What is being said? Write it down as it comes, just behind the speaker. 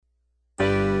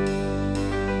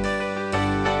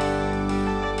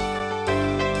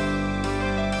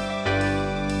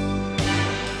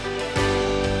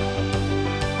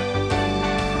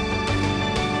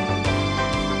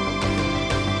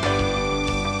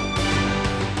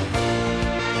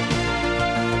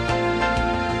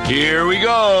Here we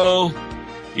go.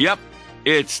 Yep,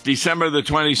 it's December the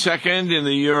 22nd in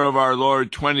the year of our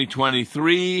Lord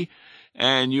 2023,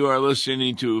 and you are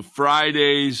listening to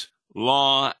Friday's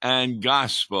Law and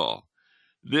Gospel.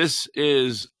 This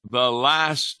is the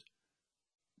last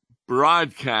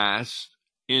broadcast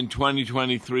in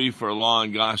 2023 for Law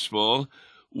and Gospel.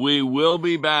 We will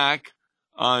be back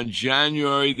on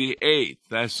January the 8th,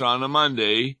 that's on a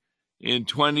Monday, in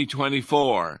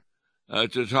 2024.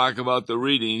 To talk about the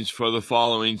readings for the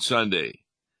following Sunday.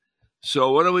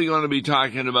 So what are we going to be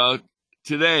talking about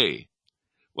today?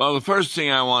 Well, the first thing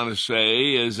I want to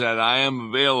say is that I am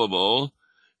available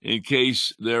in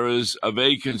case there is a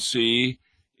vacancy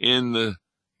in the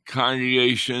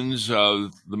congregations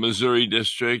of the Missouri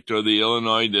district or the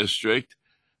Illinois district.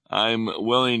 I'm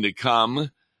willing to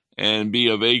come and be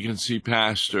a vacancy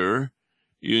pastor.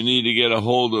 You need to get a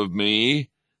hold of me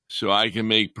so I can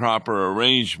make proper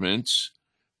arrangements.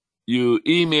 You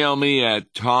email me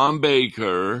at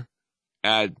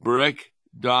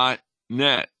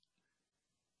tombaker@brick.net.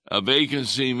 A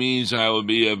vacancy means I will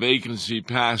be a vacancy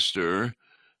pastor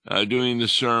doing the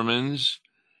sermons.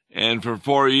 And for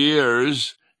 4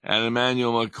 years at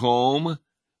Emmanuel Macomb,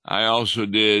 I also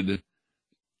did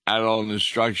adult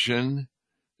instruction,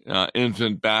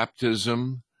 infant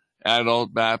baptism,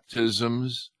 adult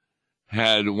baptisms,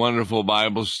 had wonderful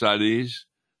Bible studies,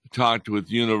 talked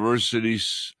with university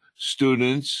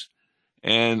students,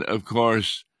 and, of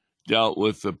course, dealt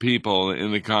with the people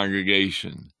in the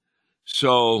congregation.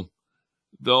 So,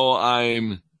 though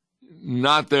I'm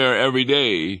not there every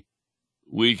day,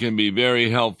 we can be very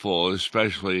helpful,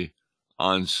 especially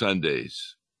on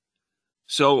Sundays.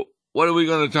 So, what are we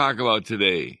going to talk about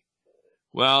today?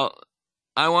 Well,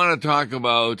 I want to talk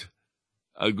about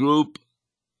a group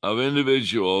of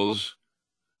individuals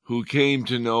who came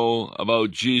to know about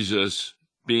Jesus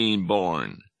being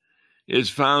born. It's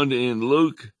found in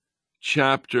Luke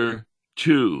chapter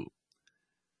 2.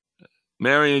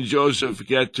 Mary and Joseph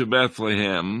get to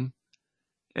Bethlehem,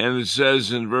 and it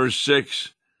says in verse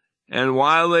 6, "And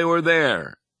while they were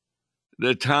there,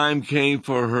 the time came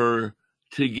for her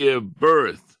to give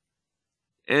birth,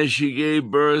 and she gave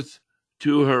birth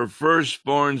to her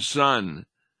firstborn son,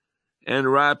 and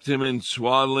wrapped him in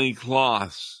swaddling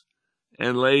cloths,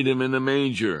 and laid him in a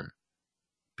manger,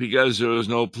 because there was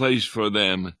no place for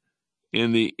them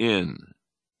in the inn."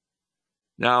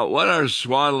 Now, what are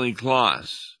swaddling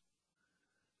cloths?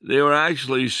 They were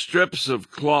actually strips of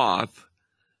cloth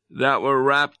that were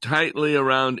wrapped tightly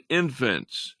around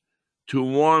infants to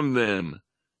warm them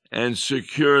and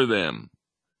secure them.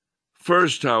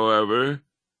 First, however,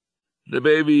 the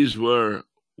babies were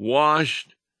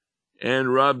washed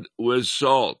and rubbed with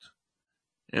salt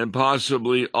and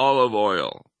possibly olive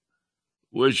oil,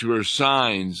 which were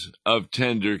signs of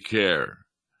tender care.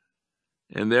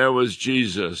 And there was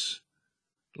Jesus,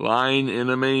 lying in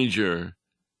a manger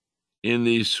in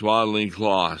these swaddling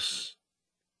cloths.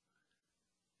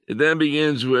 It then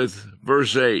begins with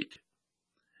verse 8.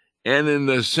 "And in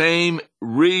the same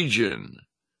region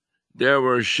there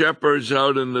were shepherds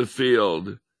out in the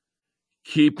field,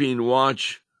 keeping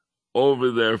watch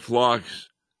over their flocks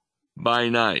by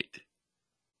night."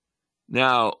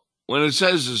 Now, when it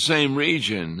says the same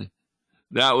region,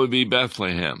 that would be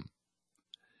Bethlehem.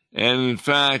 And in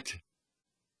fact,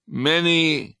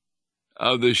 many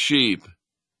of the sheep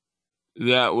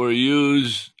that were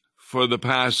used for the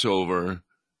Passover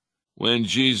when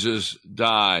Jesus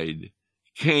died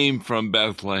came from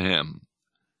Bethlehem.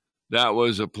 That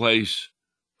was a place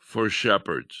for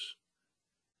shepherds.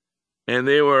 And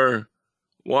they were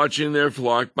watching their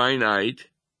flock by night,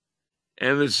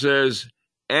 and it says,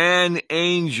 "An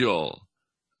angel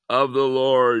of the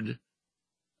Lord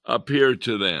appeared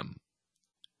to them."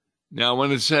 Now,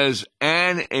 when it says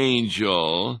an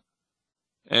angel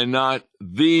and not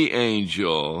the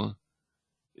angel,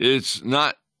 it's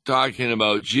not talking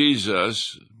about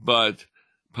Jesus, but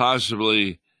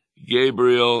possibly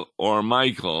Gabriel or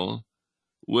Michael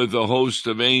with a host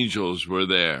of angels were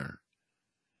there.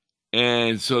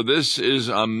 And so this is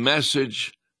a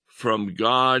message from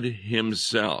God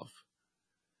himself.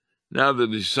 Now the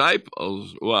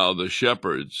disciples, well, the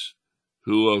shepherds,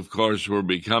 who of course were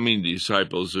becoming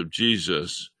disciples of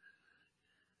Jesus,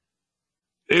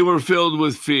 they were filled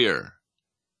with fear.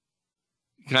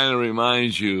 Kind of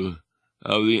reminds you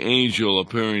of the angel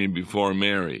appearing before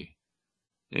Mary.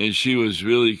 And she was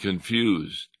really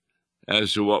confused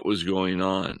as to what was going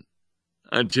on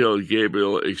until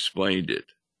Gabriel explained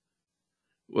it.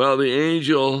 Well, the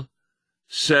angel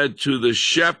said to the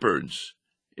shepherds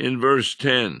in verse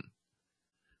 10,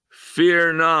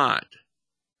 "Fear not,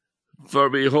 for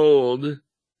behold,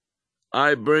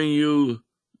 I bring you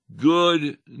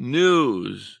good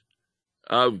news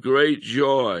of great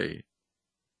joy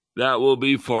that will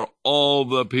be for all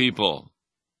the people.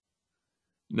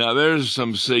 Now, there's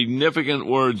some significant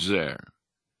words there.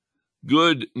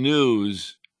 Good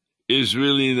news is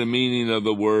really the meaning of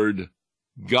the word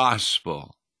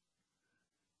gospel.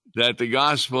 That the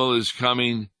gospel is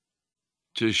coming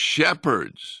to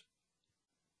shepherds.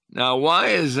 Now, why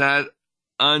is that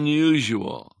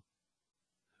unusual?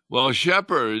 Well,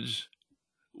 shepherds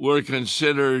were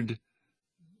considered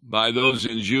by those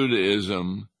in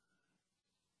Judaism,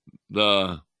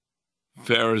 the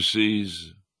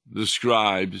Pharisees, the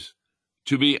scribes,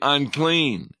 to be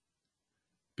unclean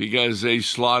because they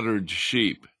slaughtered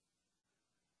sheep.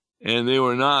 And they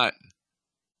were not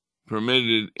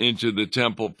permitted into the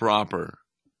temple proper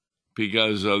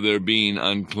because of their being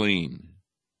unclean.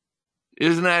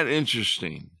 Isn't that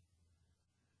interesting?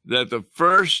 That the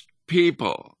first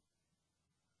people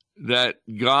that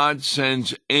God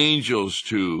sends angels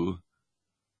to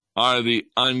are the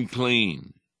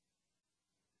unclean.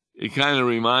 It kind of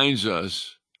reminds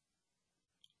us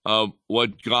of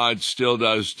what God still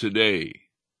does today.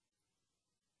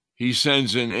 He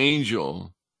sends an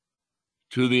angel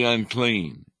to the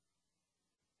unclean.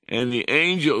 And the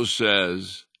angel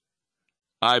says,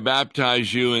 I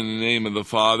baptize you in the name of the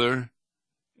Father,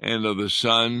 and of the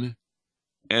Son,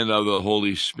 and of the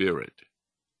Holy Spirit.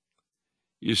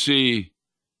 You see,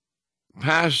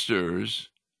 pastors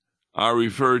are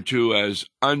referred to as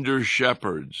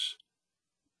under-shepherds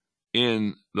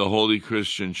in the Holy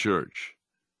Christian Church.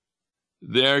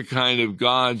 They're kind of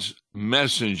God's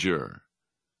messenger,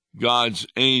 God's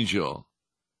angel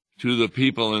to the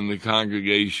people in the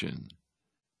congregation.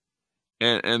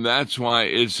 And that's why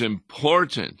it's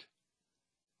important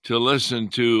to listen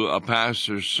to a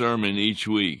pastor's sermon each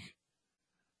week,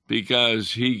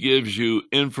 because he gives you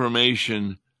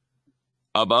information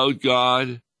about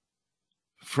God,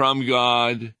 from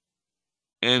God,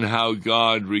 and how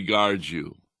God regards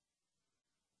you.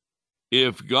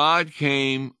 If God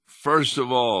came, first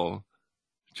of all,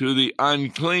 to the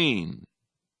unclean,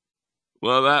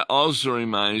 well, that also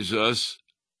reminds us,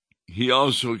 he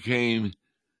also came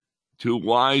to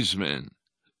wise men,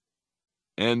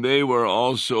 and they were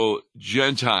also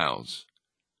Gentiles.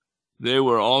 They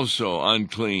were also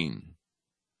unclean.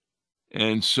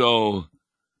 And so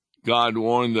God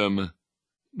warned them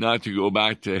not to go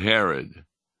back to Herod,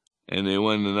 and they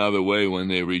went another way when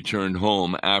they returned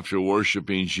home after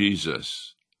worshiping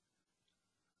Jesus.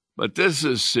 But this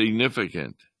is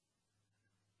significant,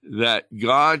 that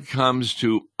God comes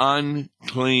to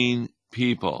unclean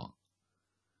people.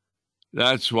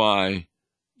 That's why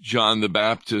John the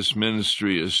Baptist's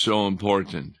ministry is so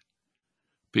important,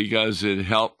 because it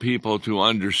helped people to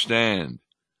understand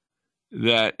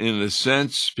that, in a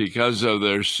sense, because of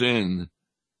their sin,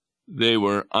 they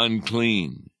were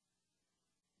unclean.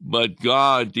 But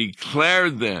God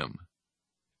declared them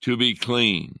to be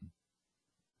clean.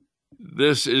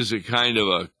 This is a kind of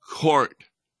a court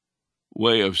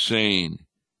way of saying,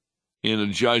 in a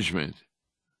judgment,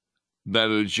 that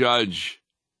a judge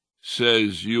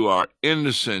says you are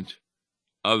innocent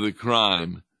of the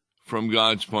crime from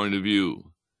God's point of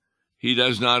view. He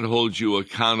does not hold you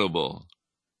accountable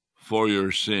for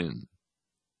your sin.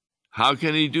 How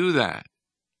can he do that?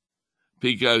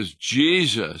 Because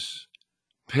Jesus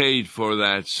paid for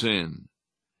that sin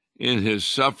in his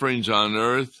sufferings on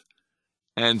earth,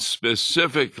 and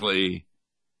specifically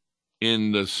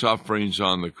in the sufferings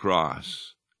on the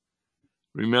cross.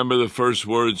 Remember the first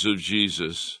words of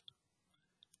Jesus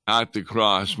at the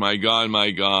cross, my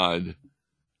God,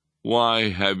 why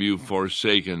have you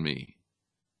forsaken me?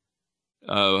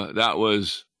 That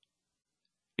was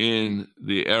in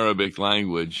the Arabic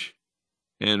language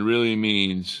and really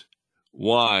means,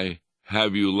 why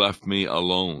have you left me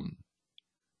alone?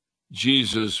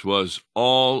 Jesus was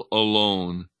all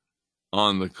alone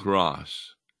on the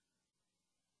cross,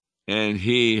 and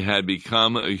he had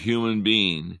become a human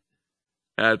being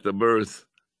at the birth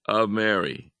of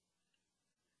Mary.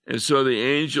 And so the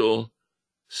angel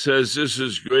says this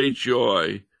is great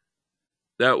joy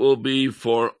that will be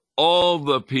for all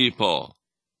the people.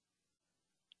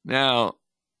 Now,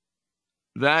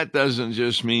 that doesn't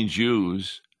just mean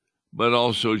Jews, but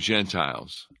also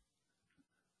Gentiles.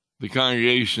 The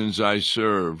congregations I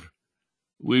serve,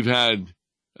 we've had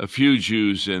a few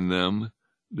Jews in them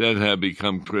that have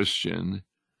become Christian,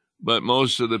 but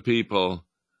most of the people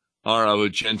are of a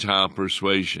Gentile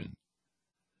persuasion.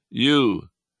 You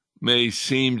may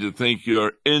seem to think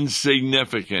you're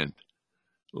insignificant,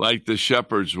 like the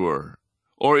shepherds were,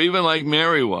 or even like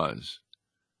Mary was.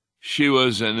 She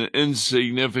was an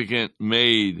insignificant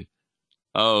maid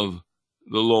of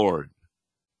the Lord.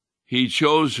 He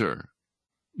chose her,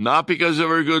 not because of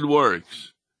her good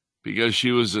works, because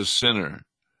she was a sinner.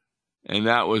 And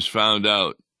that was found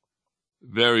out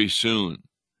very soon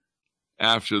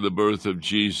after the birth of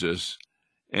Jesus.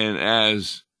 And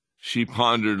as she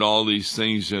pondered all these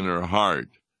things in her heart,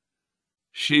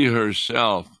 she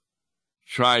herself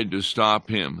tried to stop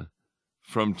him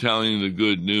from telling the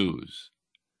good news.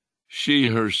 She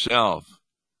herself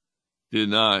did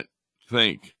not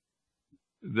think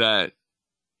that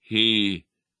he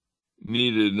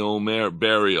needed no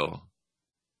burial,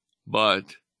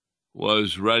 but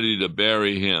was ready to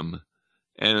bury him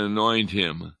and anoint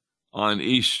him on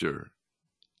Easter,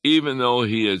 even though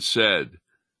he had said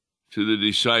to the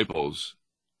disciples,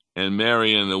 and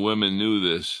Mary and the women knew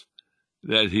this,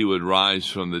 that he would rise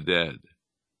from the dead.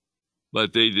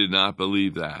 But they did not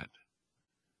believe that.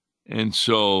 And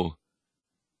so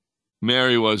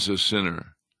Mary was a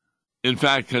sinner. In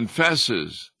fact,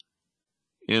 confesses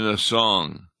in a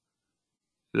song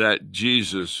that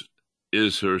Jesus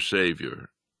is her Savior,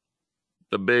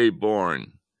 the babe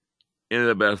born in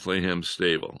the Bethlehem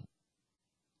stable.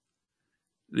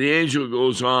 The angel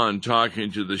goes on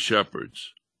talking to the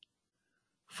shepherds.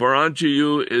 For unto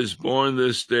you is born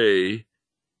this day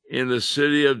in the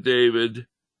city of David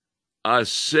a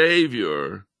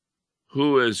Savior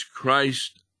who is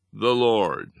Christ the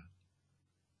Lord.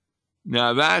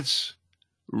 Now that's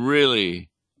really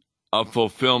a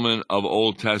fulfillment of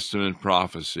Old Testament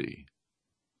prophecy.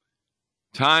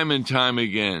 Time and time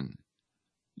again,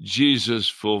 Jesus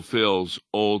fulfills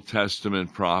Old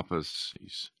Testament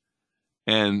prophecies.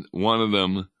 And one of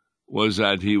them was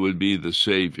that he would be the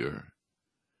Savior.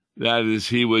 That is,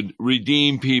 he would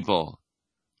redeem people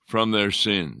from their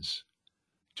sins.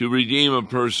 To redeem a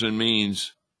person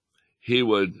means he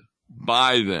would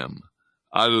buy them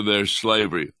out of their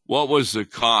slavery. What was the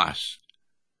cost?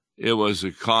 It was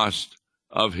the cost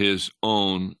of his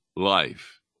own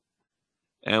life.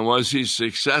 And was he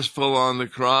successful on the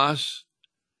cross?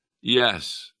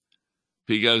 Yes,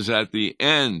 because at the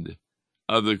end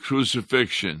of the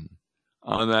crucifixion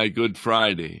on that Good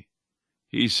Friday,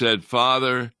 he said,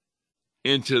 Father,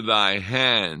 into thy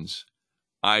hands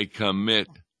I commit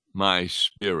my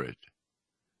spirit.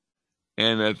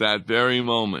 And at that very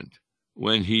moment,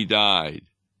 when he died,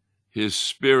 his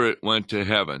spirit went to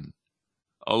heaven,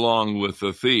 along with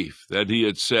the thief that he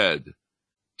had said,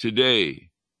 today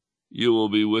you will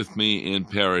be with me in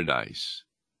paradise.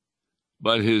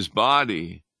 But his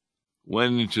body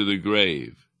went into the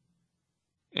grave,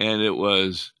 and it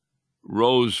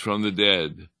rose from the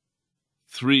dead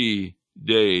 3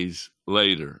 days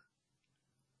later.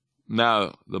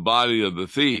 Now, the body of the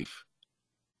thief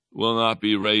will not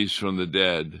be raised from the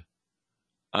dead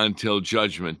until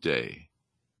Judgment Day,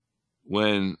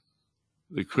 when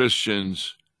the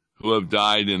Christians who have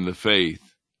died in the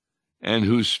faith and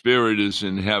whose spirit is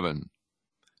in heaven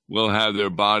will have their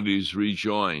bodies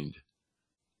rejoined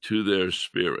to their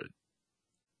spirit.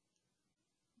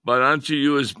 But unto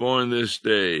you is born this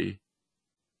day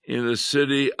in the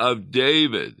city of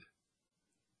David.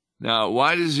 Now,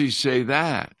 why does he say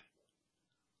that?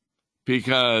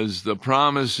 Because the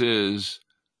promise is,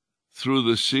 through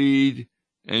the seed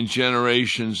and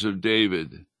generations of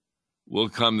David will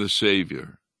come the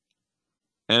Savior.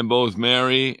 And both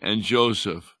Mary and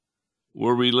Joseph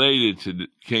were related to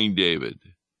King David.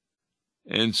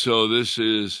 And so this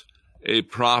is a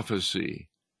prophecy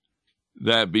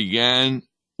that began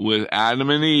with Adam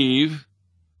and Eve,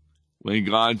 when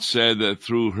God said that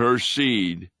through her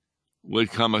seed would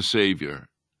come a Savior.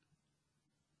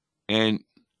 And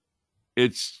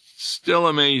it's still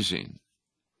amazing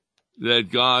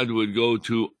that God would go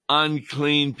to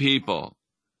unclean people,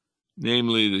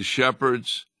 namely the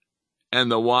shepherds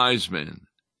and the wise men,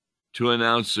 to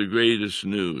announce the greatest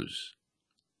news.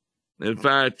 In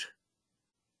fact,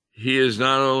 he is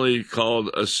not only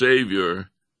called a Savior,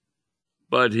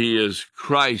 but he is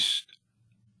Christ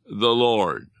the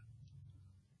Lord.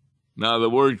 Now, the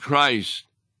word Christ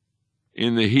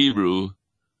in the Hebrew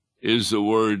is the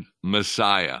word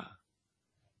Messiah.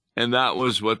 And that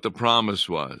was what the promise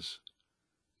was,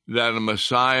 that a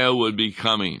Messiah would be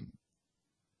coming.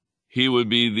 He would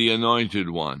be the anointed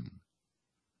one.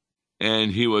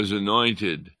 And he was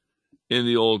anointed in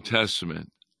the Old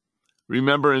Testament.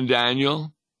 Remember in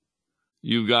Daniel,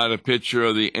 you've got a picture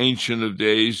of the Ancient of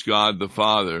Days, God the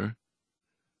Father,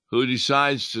 who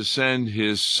decides to send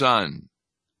his Son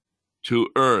to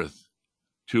earth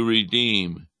to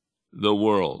redeem the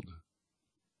world.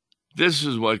 This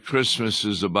is what Christmas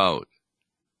is about.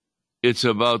 It's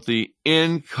about the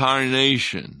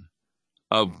incarnation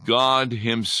of God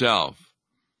himself,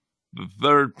 the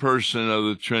third person of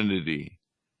the Trinity,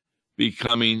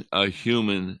 becoming a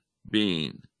human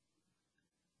being.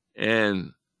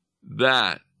 And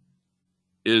that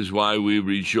is why we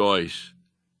rejoice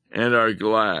and are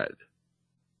glad,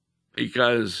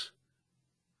 because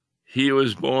he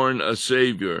was born a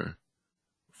Savior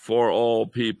for all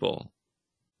people.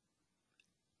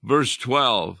 Verse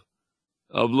 12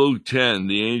 of Luke 10,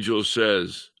 the angel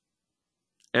says,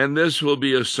 "And this will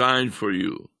be a sign for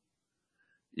you.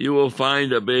 You will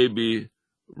find a baby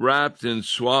wrapped in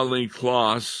swaddling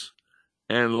cloths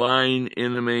and lying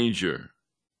in a manger."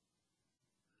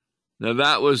 Now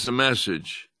that was the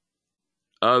message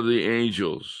of the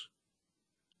angels,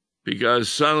 because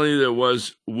suddenly there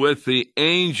was with the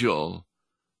angel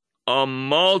a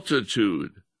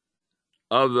multitude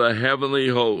of the heavenly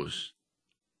host.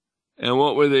 And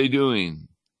what were they doing?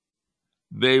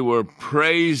 They were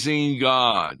praising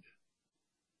God.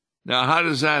 Now, how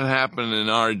does that happen in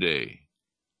our day?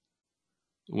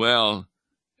 Well,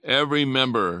 every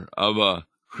member of a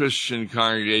Christian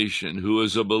congregation who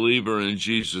is a believer in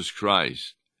Jesus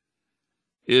Christ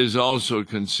is also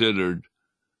considered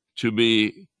to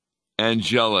be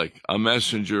angelic, a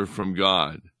messenger from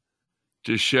God,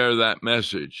 to share that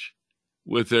message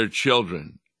with their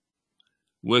children,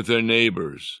 with their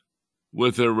neighbors,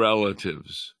 with their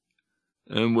relatives,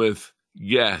 and with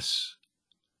guests,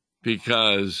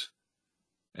 because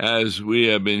as we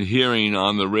have been hearing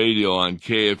on the radio on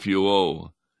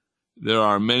KFUO, there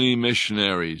are many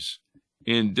missionaries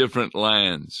in different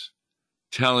lands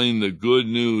telling the good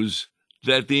news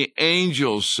that the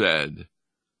angels said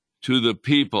to the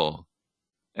people,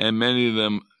 and many of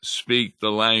them speak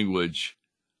the language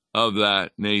of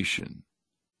that nation,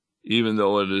 even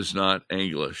though it is not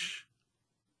English.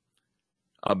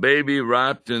 A baby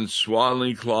wrapped in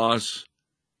swaddling cloths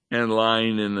and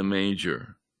lying in the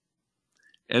manger.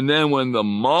 And then when the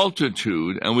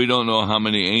multitude, and we don't know how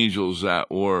many angels that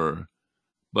were,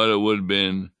 but it would have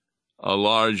been a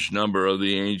large number of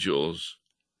the angels,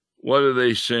 what do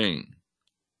they sing?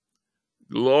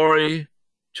 "Glory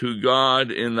to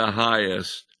God in the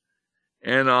highest,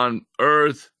 and on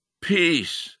earth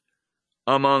peace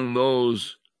among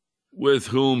those with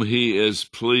whom he is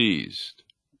pleased."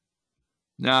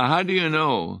 Now, how do you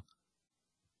know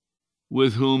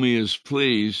with whom he is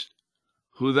pleased,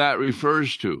 who that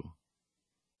refers to?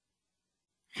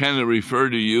 Can it refer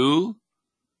to you,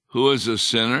 who is a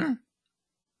sinner?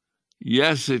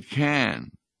 Yes, it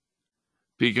can,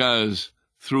 because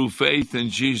through faith in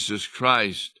Jesus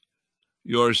Christ,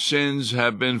 your sins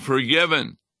have been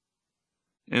forgiven.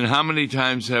 And how many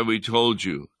times have we told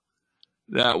you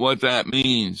that what that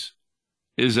means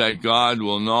is that God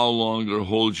will no longer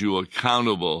hold you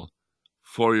accountable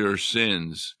for your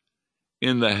sins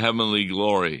in the heavenly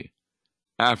glory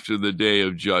after the day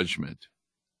of judgment.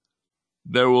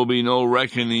 There will be no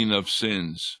reckoning of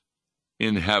sins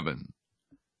in heaven,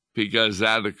 because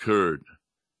that occurred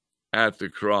at the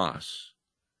cross.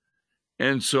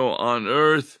 And so on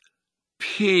earth,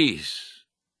 peace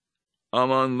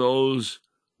among those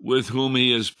with whom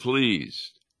he is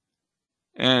pleased.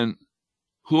 And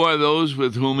who are those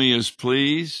with whom he is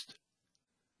pleased?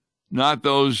 Not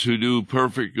those who do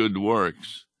perfect good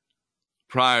works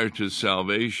prior to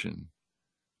salvation,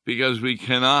 because we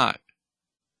cannot.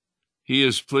 He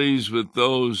is pleased with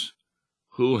those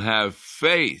who have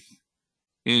faith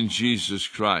in Jesus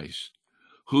Christ,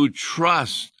 who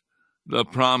trust the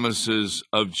promises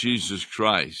of Jesus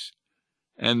Christ.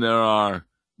 And there are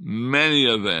many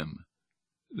of them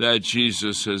that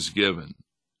Jesus has given.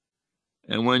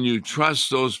 And when you trust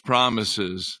those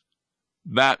promises,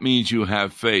 that means you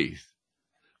have faith.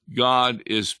 God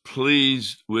is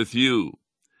pleased with you,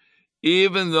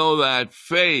 even though that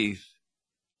faith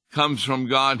comes from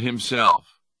God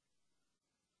himself.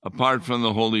 Apart from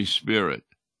the Holy Spirit,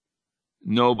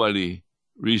 nobody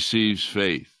receives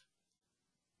faith,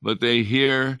 but they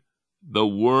hear the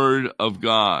word of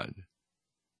God,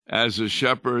 as the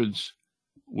shepherds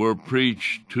were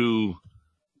preached to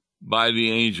by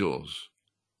the angels,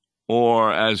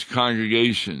 or as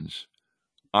congregations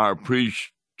are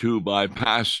preached to by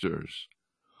pastors,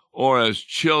 or as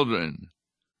children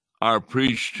are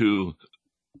preached to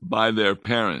by their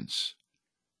parents.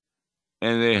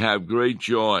 And they have great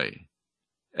joy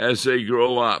as they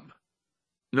grow up,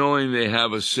 knowing they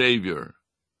have a Savior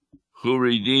who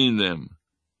redeemed them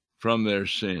from their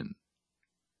sin.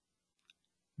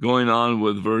 Going on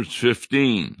with verse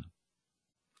 15.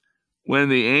 When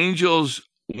the angels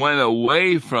went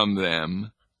away from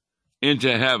them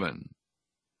into heaven,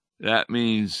 that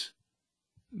means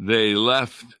they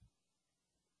left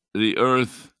the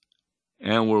earth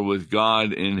and were with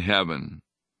God in heaven.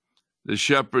 The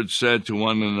shepherds said to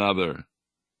one another,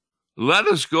 let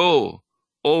us go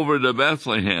over to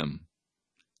Bethlehem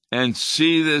and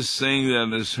see this thing that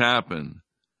has happened,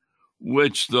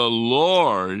 which the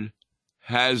Lord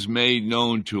has made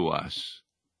known to us.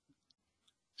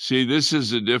 See, this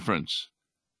is the difference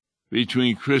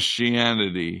between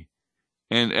Christianity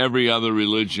and every other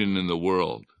religion in the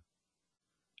world.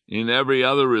 In every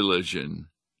other religion,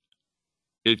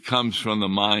 it comes from the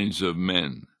minds of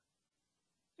men,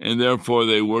 and therefore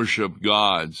they worship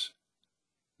gods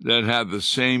that have the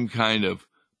same kind of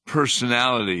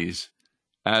personalities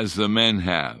as the men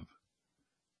have.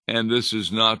 And this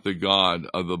is not the God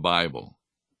of the Bible.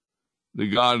 The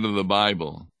God of the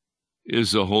Bible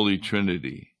is the Holy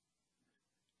Trinity.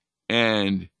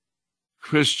 And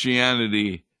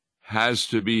Christianity has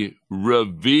to be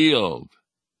revealed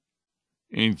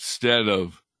instead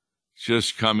of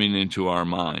just coming into our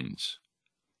minds.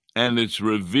 And it's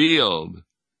revealed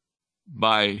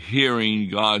by hearing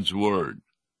God's word,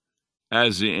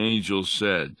 as the angel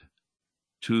said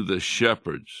to the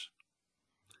shepherds.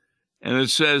 And it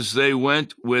says they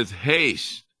went with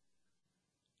haste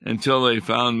until they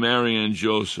found Mary and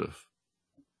Joseph.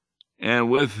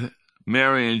 And with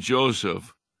Mary and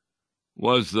Joseph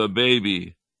was the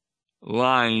baby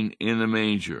lying in a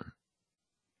manger.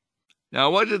 Now,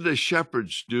 what did the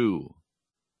shepherds do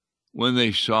when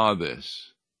they saw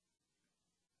this?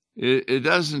 It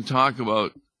doesn't talk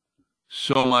about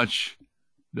so much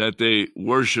that they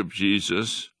worshiped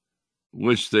Jesus,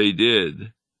 which they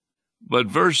did, but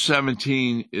verse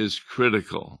 17 is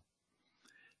critical.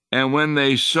 And when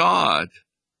they saw it,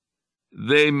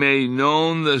 they made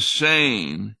known the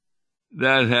saying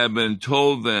that had been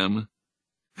told them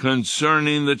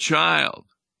concerning the child.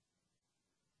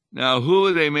 Now, who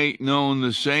would they make known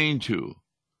the saying to?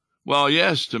 Well,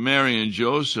 yes, to Mary and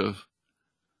Joseph,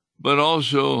 but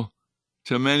also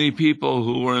to many people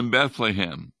who were in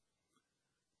Bethlehem,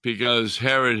 because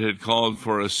Herod had called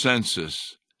for a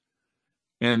census,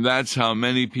 and that's how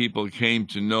many people came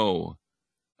to know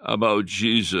about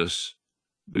Jesus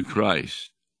the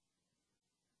Christ.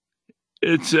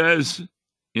 It says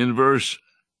in verse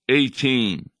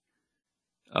 18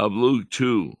 of Luke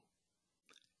 2,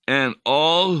 and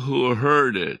all who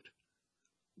heard it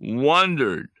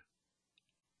wondered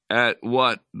at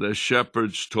what the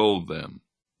shepherds told them.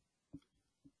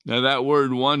 Now that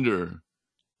word wonder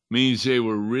means they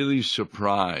were really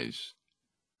surprised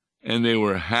and they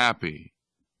were happy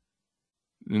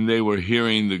and they were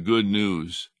hearing the good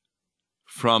news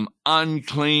from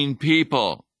unclean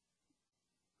people,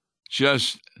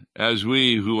 just as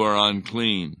we who are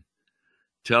unclean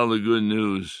tell the good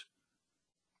news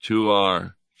to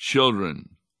our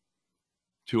children,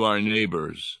 to our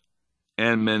neighbors,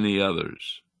 and many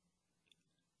others.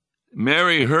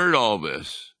 Mary heard all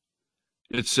this.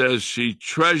 It says she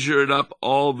treasured up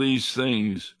all these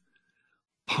things,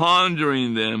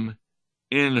 pondering them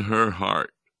in her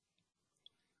heart,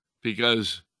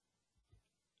 because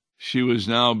she was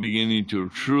now beginning to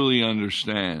truly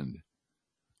understand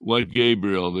what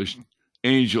Gabriel, the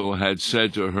angel, had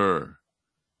said to her,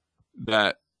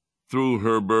 that through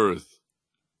her birth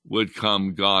would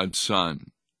come God's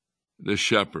Son, the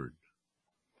shepherd.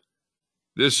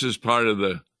 This is part of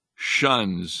the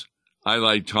shuns I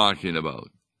like talking about.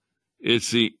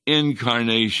 It's the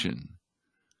incarnation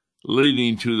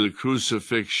leading to the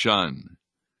crucifixion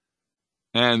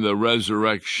and the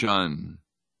resurrection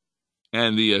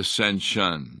and the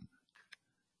ascension.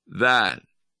 That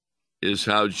is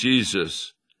how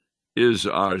Jesus is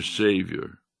our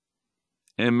Savior.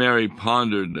 And Mary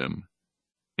pondered them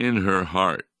in her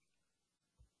heart.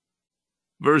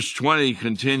 Verse 20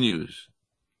 continues,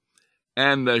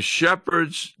 and the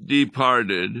shepherds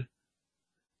departed,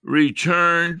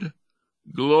 returned,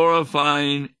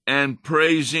 glorifying and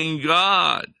praising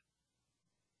God.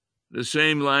 The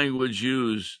same language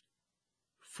used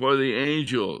for the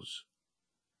angels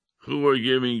who were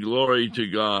giving glory to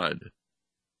God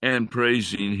and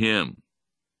praising Him.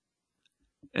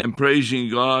 And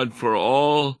praising God for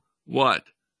all what?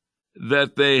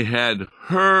 That they had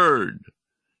heard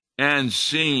and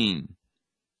seen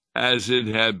as it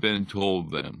had been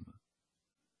told them.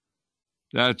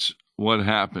 That's what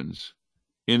happens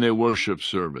in a worship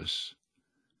service,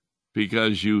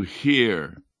 because you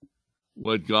hear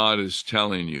what God is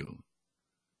telling you,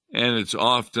 and it's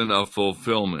often a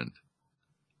fulfillment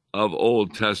of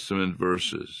Old Testament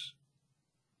verses.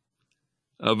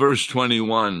 Verse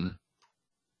 21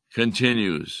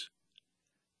 continues,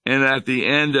 and at the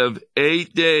end of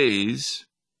 8 days,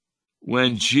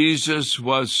 when Jesus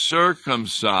was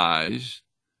circumcised,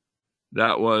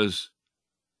 that was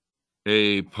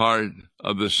a part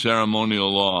of the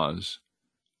ceremonial laws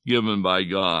given by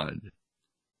God.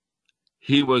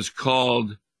 he was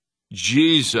called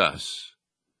Jesus.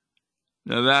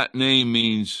 Now that name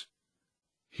means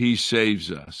he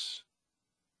saves us.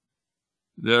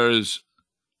 There's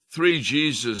 3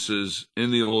 Jesuses in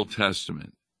the Old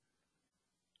Testament.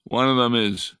 One of them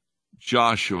is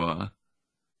Joshua.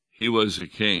 He was a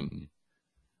king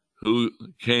who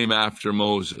came after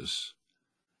Moses.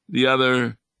 The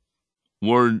other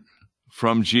word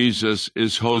from Jesus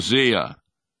is Hosea.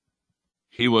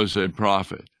 He was a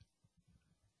prophet,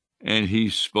 and he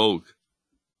spoke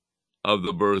of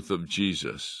the birth of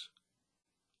Jesus.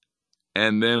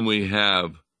 And then we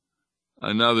have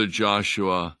another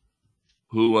Joshua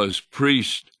who was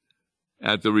priest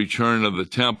at the return of the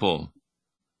temple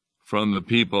from the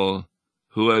people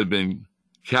who had been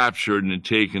captured and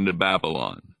taken to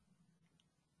Babylon.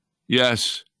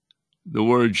 Yes, the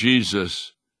word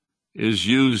Jesus is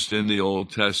used in the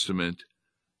Old Testament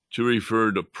to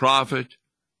refer to prophet,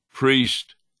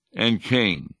 priest, and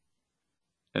king.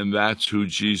 And that's who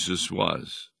Jesus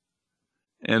was.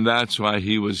 And that's why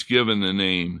he was given the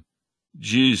name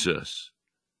Jesus.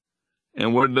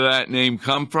 And where did that name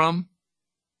come from?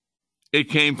 It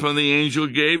came from the angel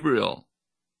Gabriel.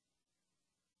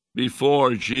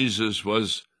 Before Jesus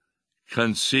was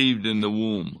conceived in the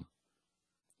womb,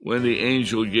 when the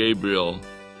angel Gabriel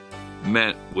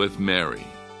met with Mary.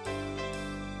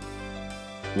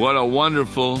 What a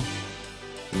wonderful,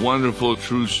 wonderful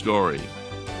true story.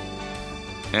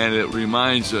 And it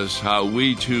reminds us how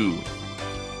we too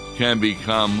can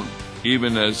become,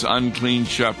 even as unclean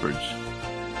shepherds,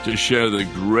 to share the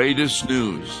greatest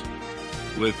news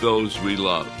with those we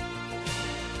love.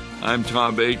 I'm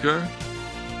Tom Baker.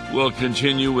 We'll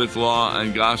continue with Law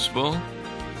and Gospel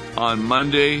on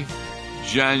Monday,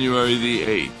 January the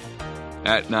 8th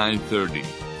at 9:30.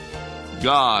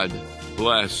 God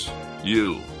bless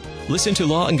you. Listen to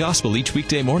Law and Gospel each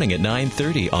weekday morning at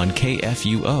 9:30 on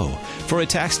KFUO. For a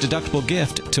tax-deductible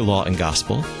gift to Law and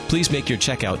Gospel, please make your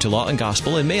check out to Law and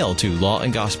Gospel and mail to Law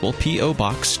and Gospel, P.O.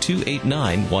 Box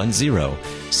 28910,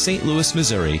 St. Louis,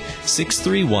 Missouri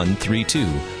 63132,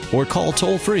 or call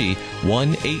toll-free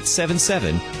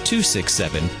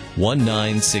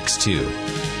 1-877-267-1962.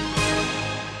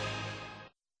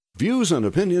 Views and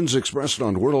opinions expressed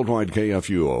on Worldwide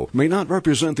KFUO may not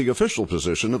represent the official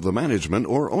position of the management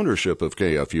or ownership of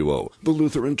KFUO, the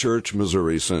Lutheran Church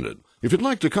Missouri Synod. If you'd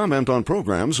like to comment on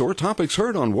programs or topics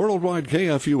heard on Worldwide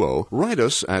KFUO, write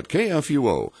us at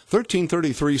KFUO,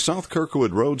 1333 South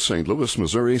Kirkwood Road, St. Louis,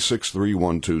 Missouri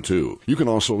 63122. You can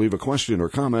also leave a question or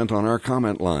comment on our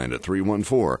comment line at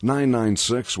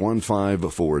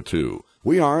 314-996-1542.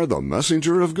 We are the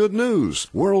messenger of good news,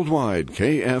 Worldwide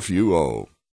KFUO.